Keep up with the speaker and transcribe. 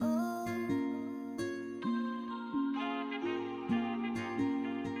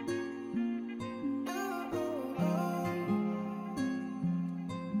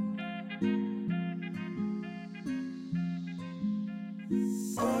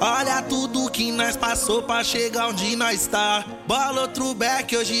Olha tudo que nós passou pra chegar onde nós tá. Bola outro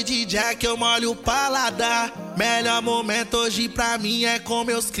back, hoje de Jack eu molho o paladar. Melhor momento hoje pra mim é com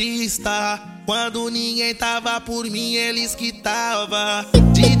meus crista. Quando ninguém tava por mim, eles que tava.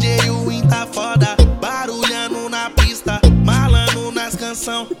 DJ Luan tá foda, barulhando na pista, malando nas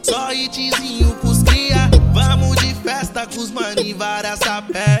canção, só hitzinho pros cria. Vamos de festa com os mano e várias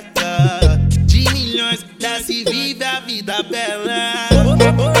sapecas. De milhões, desce e vive a vida bela.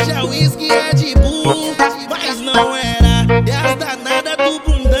 Hoje é whisky, é de bull, mas não era. E as danadas do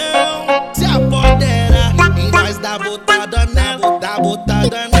bundão se apodera. E nós dá botada nela, dá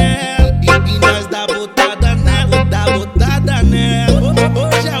botada nela. E nós dá botada nela, dá botada nela.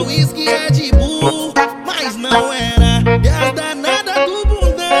 Hoje é whisky, é de bull, mas não era. E as danadas do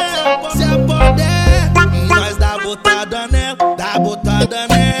bundão se apodera. E nós dá botada nela, dá botada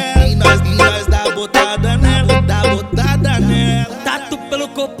nela. E nós dá botada nela, dá botada nela. Tato pelo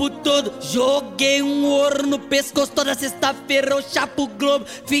corpo todo, joguei um ouro no pescoço. Toda sexta-feira eu chapo o Globo,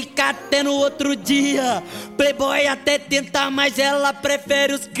 fica até no outro dia. Playboy até tenta, mas ela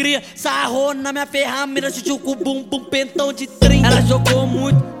prefere os cria. Sarrou na minha ferramenta, chuchu com bumbum, pentão de 30. Ela jogou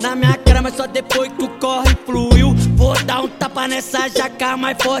muito na minha cara, mas só depois que o corre fluiu. Vou dar um tapa nessa jaca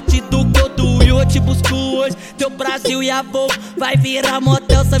mais forte do que o do Will. Eu te busco hoje, teu Brasil e a Volvo vai virar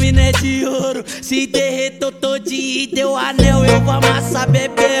motel, essa mina é de ouro. Se derretou todinho e deu anel, eu vou amassar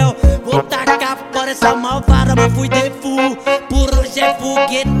bebel. Vou tacar fora essa malvada, mas fui de full. Por hoje é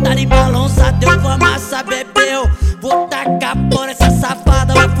fogueta de balançado, eu vou amassar bebel. Vou tacar fora essa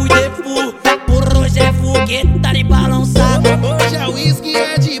safada, mas fui de full. Por hoje é fogueta de balançado. Hoje é whisky,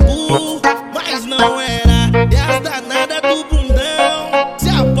 é de bull, mas não era. E as danadas do bundão se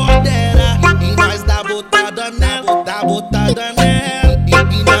apodera. E nós dá botada nela, dá botada nela.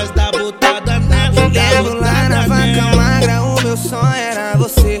 E nós dá botada nela, dá Lembro lá na vaca magra, o meu sonho era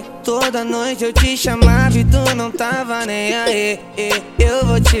você. Toda noite eu te chamava e tu não tava nem aí. Eu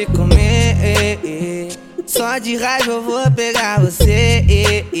vou te comer, só de raiva eu vou pegar você.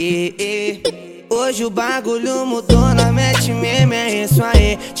 Hoje o bagulho mudou, na mente mesmo, é isso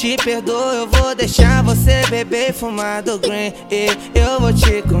aí. Te perdoo, eu vou deixar você beber e fumar do green. Eu vou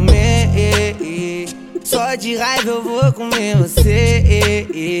te comer, só de raiva eu vou comer você.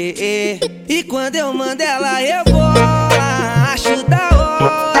 E quando eu mando ela rebola, acho da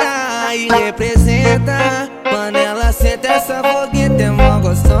hora e representa. Quando ela senta essa fogueta é mó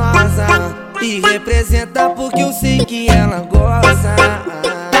gostosa. E representa porque eu sei que ela gosta.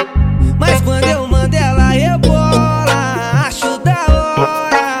 Mas quando eu mando ela rebola, acho da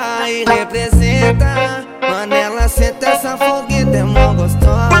hora e representa. Quando ela senta essa fogueta é mó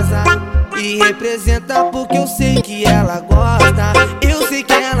gostosa. E representa porque eu sei que ela gosta.